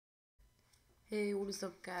Hey, what is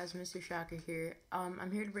up guys, Mr. Shocker here. I'm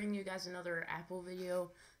here to bring you guys another Apple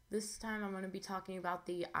video. This time I'm going to be talking about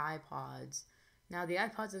the iPods. Now the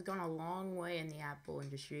iPods have gone a long way in the Apple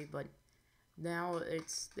industry, but now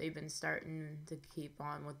they've been starting to keep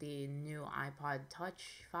on with the new iPod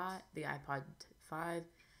Touch 5, the iPod 5,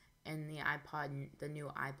 and the new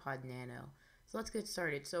iPod Nano. So let's get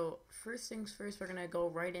started. So first things first, we're gonna go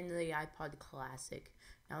right into the iPod Classic.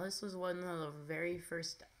 Now this was one of the very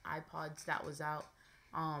first iPods that was out.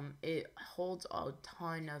 It holds a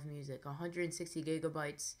ton of music, 160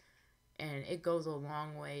 gigabytes, and it goes a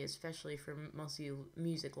long way, especially for most of you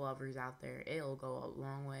music lovers out there. It'll go a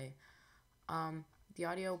long way. The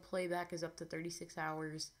audio playback is up to 36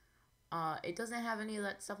 hours. It doesn't have any of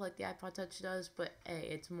that stuff like the iPod Touch does, but hey,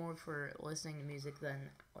 it's more for listening to music than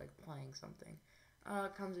like playing something.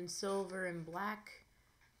 Comes in silver and black.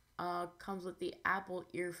 Comes with the Apple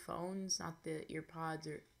earphones, not the earpods,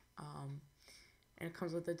 and it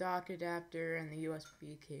comes with the dock adapter and the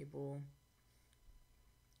USB cable.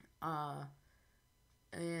 Uh,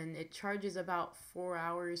 and it charges about 4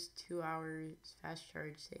 hours, 2 hours, fast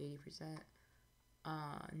charge to 80%.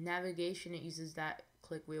 Navigation, it uses that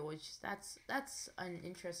click wheel, which that's an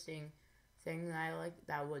interesting thing that I like.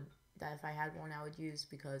 That if I had one, I would use,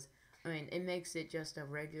 because I mean it makes it just a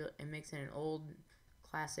regular. It makes it an old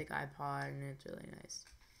classic iPod, and it's really nice.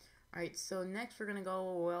 Alright, so next we're gonna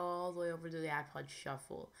go all the way over to the iPod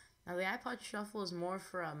Shuffle. Now the iPod Shuffle is more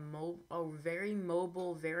for a very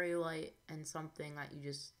mobile, very light, and something that you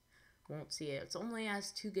just won't see it. It only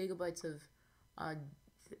has 2 gigabytes uh,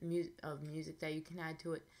 music that you can add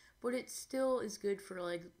to it, but it still is good for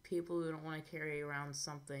like people who don't want to carry around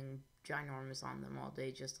something ginormous on them all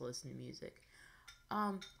day just to listen to music.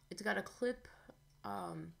 It's got a clip.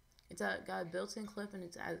 Got a built-in clip, and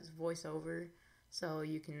it's as voiceover, so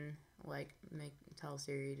you can like tell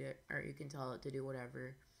Siri to, or you can tell it to do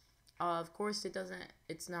whatever. Of course, it doesn't.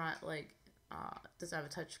 It's not like doesn't have a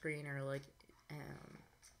touch screen or like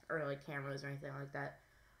cameras or anything like that.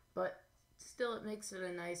 But still, it makes it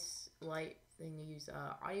a nice light thing to use.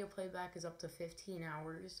 Audio playback is up to 15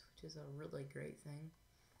 hours, which is a really great thing.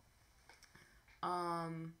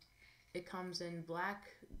 It comes in black,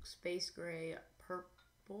 space gray,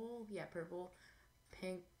 purple,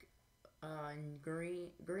 pink, and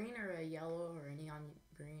green or a yellow or a neon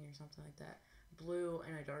green or something like that, blue,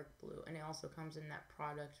 and a dark blue. And it also comes in that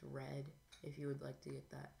product red if you would like to get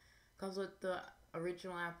that. Comes with the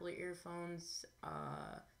original Apple earphones,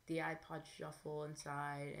 the iPod Shuffle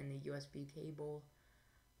inside, and the USB cable.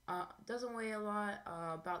 Doesn't weigh a lot,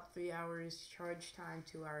 about 3 hours charge time,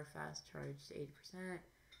 2 hour fast charge to 80%.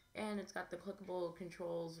 And it's got the clickable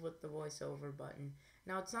controls with the voiceover button.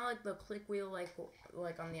 Now it's not like the click wheel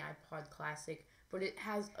like on the iPod Classic, but it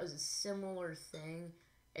has a similar thing,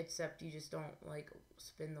 except you just don't like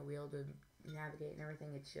spin the wheel to navigate and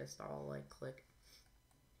everything. It's just all like click.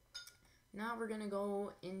 Now we're gonna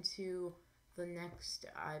go into the next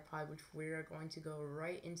iPod, which we're going to go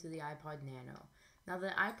right into the iPod Nano. Now the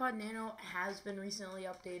iPod Nano has been recently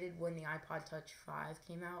updated when the iPod Touch 5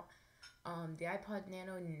 came out. The iPod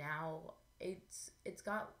Nano now, it's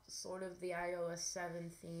got sort of the iOS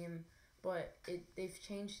 7 theme, but they've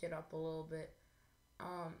changed it up a little bit.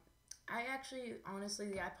 I actually, honestly,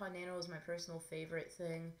 the iPod Nano is my personal favorite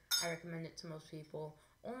thing. I recommend it to most people,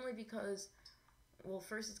 only because, well,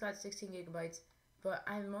 first it's got 16 gigabytes, but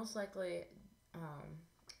I most likely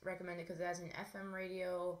recommend it because it has an FM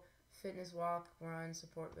radio, fitness walk, run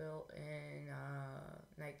support built in,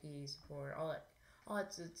 Nike support, all that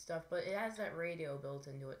good stuff. But it has that radio built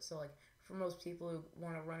into it, so like for most people who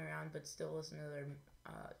want to run around but still listen to their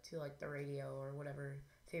to like the radio or whatever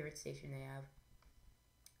favorite station they have.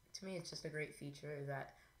 To me, it's just a great feature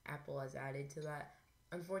that Apple has added to that.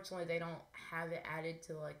 Unfortunately, they don't have it added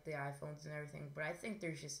to like the iPhones and everything, but I think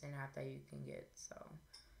there's just an app that you can get. So,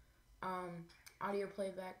 audio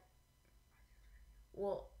playback.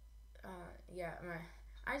 Well, yeah,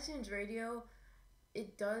 my iTunes radio,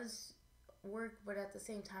 it does work, but at the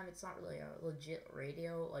same time, it's not really a legit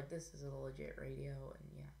radio. Like this is a legit radio, and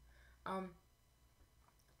yeah.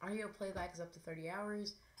 Audio playback is up to 30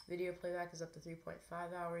 hours. Video playback is up to 3.5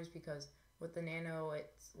 hours, because with the Nano,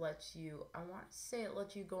 it lets you, I want to say it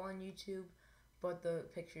lets you go on YouTube, but the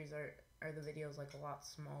pictures or the videos like a lot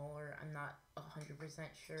smaller. I'm not 100%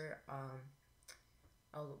 sure.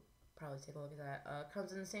 I'll probably take a look at that.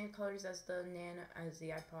 Comes in the same colors as the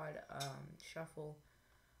iPod Shuffle.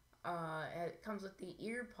 It comes with the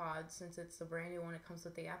earpods, since it's the brand new one. It comes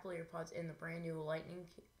with the Apple earpods and the brand new Lightning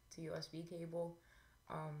to USB cable.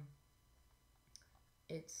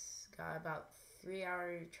 It's got about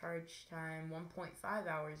 3-hour charge time, 1.5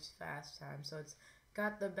 hours fast time. So it's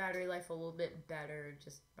got the battery life a little bit better,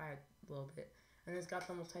 just by a little bit. And it's got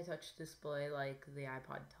the multi-touch display like the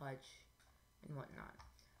iPod Touch and whatnot.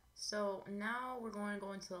 So now we're going to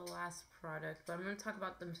go into the last product, but I'm going to talk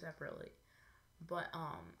about them separately. But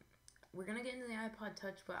we're going to get into the iPod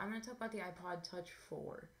Touch, but I'm going to talk about the iPod Touch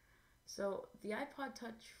 4. So the iPod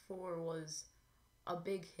Touch 4 was a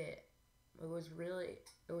big hit.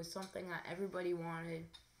 It was something that everybody wanted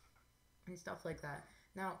and stuff like that.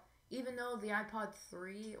 Now, even though the iPod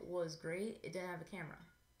 3 was great, it didn't have a camera.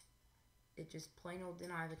 It just plain old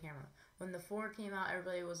didn't have a camera. When the 4 came out,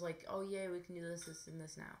 everybody was like, oh yeah, we can do this, this, and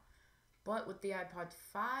this now. But with the iPod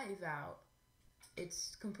 5 out,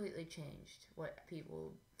 it's completely changed what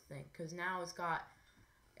people think. Because now it's got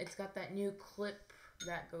that new clip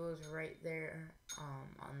that goes right there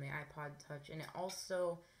on the iPod Touch. And it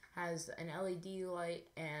also has an LED light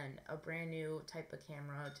and a brand new type of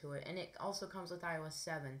camera to it. And it also comes with iOS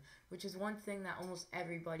 7, which is one thing that almost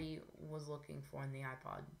everybody was looking for in the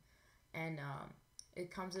iPod. And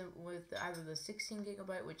it comes in with either the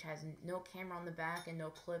 16GB, which has no camera on the back and no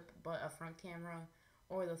clip, but a front camera,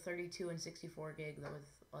 or the 32 and 64GB with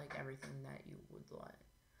like everything that you would like.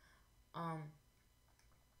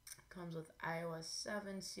 Comes with iOS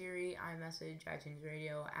 7, Siri, iMessage, iTunes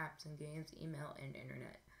Radio, apps and games, email, and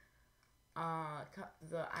internet.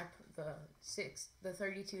 The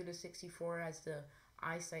 32 to 64 has the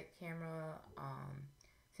iSight camera,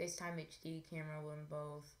 FaceTime HD camera in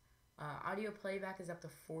both. Audio playback is up to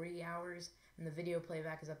 40 hours, and the video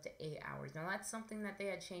playback is up to 8 hours. Now that's something that they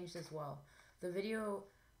had changed as well. The video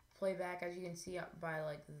playback, as you can see up by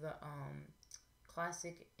like the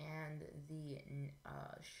Classic and the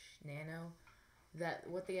Nano, that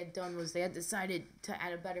what they had done was they had decided to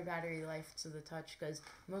add a better battery life to the Touch, because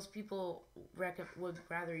most people would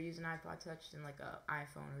rather use an iPod Touch than like an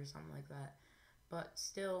iPhone or something like that. But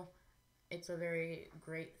still, it's a very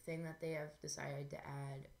great thing that they have decided to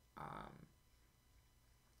add.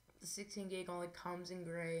 The 16GB only comes in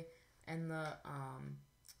gray, and the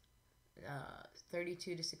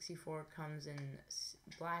 32 to 64 comes in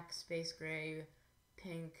black, space gray,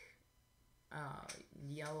 pink,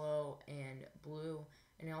 yellow, and blue.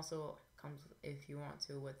 And it also comes, if you want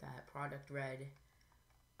to, with that product red.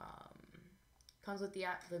 Comes with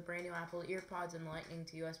the brand new Apple EarPods and Lightning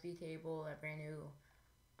to USB cable, that brand new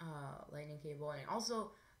Lightning cable. And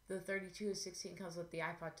also the 32 to 16 comes with the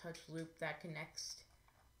iPod Touch loop that connects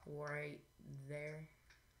right there.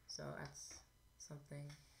 So that's something.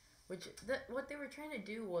 Which what they were trying to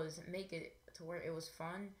do was make it to where it was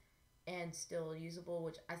fun and still usable,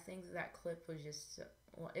 which I think that clip was just,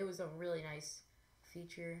 well, it was a really nice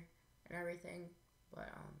feature and everything. But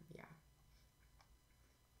yeah.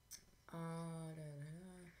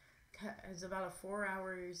 It's about 4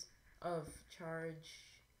 hours of charge,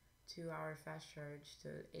 2-hour fast charge to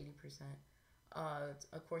 80%.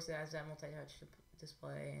 Of course, it has that multi-touch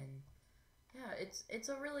display, and yeah, it's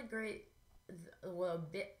a really great.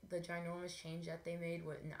 The ginormous change that they made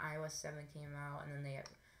when iOS 7 came out, and then they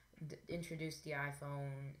introduced the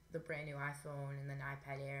iPhone, the brand new iPhone, and then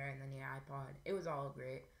iPad Air, and then the iPod. It was all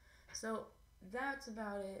great. So that's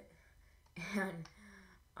about it. And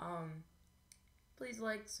please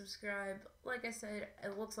like, subscribe. Like I said,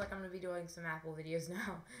 it looks like I'm gonna be doing some Apple videos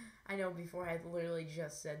now. I know before I literally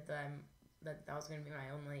just said that was gonna be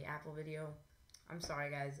my only Apple video. I'm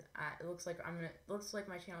sorry, guys. It looks like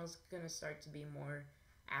my channel is gonna start to be more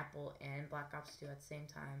Apple and Black Ops 2 at the same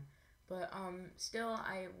time. But still,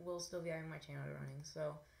 I will still be having my channel running.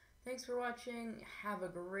 So thanks for watching. Have a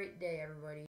great day, everybody.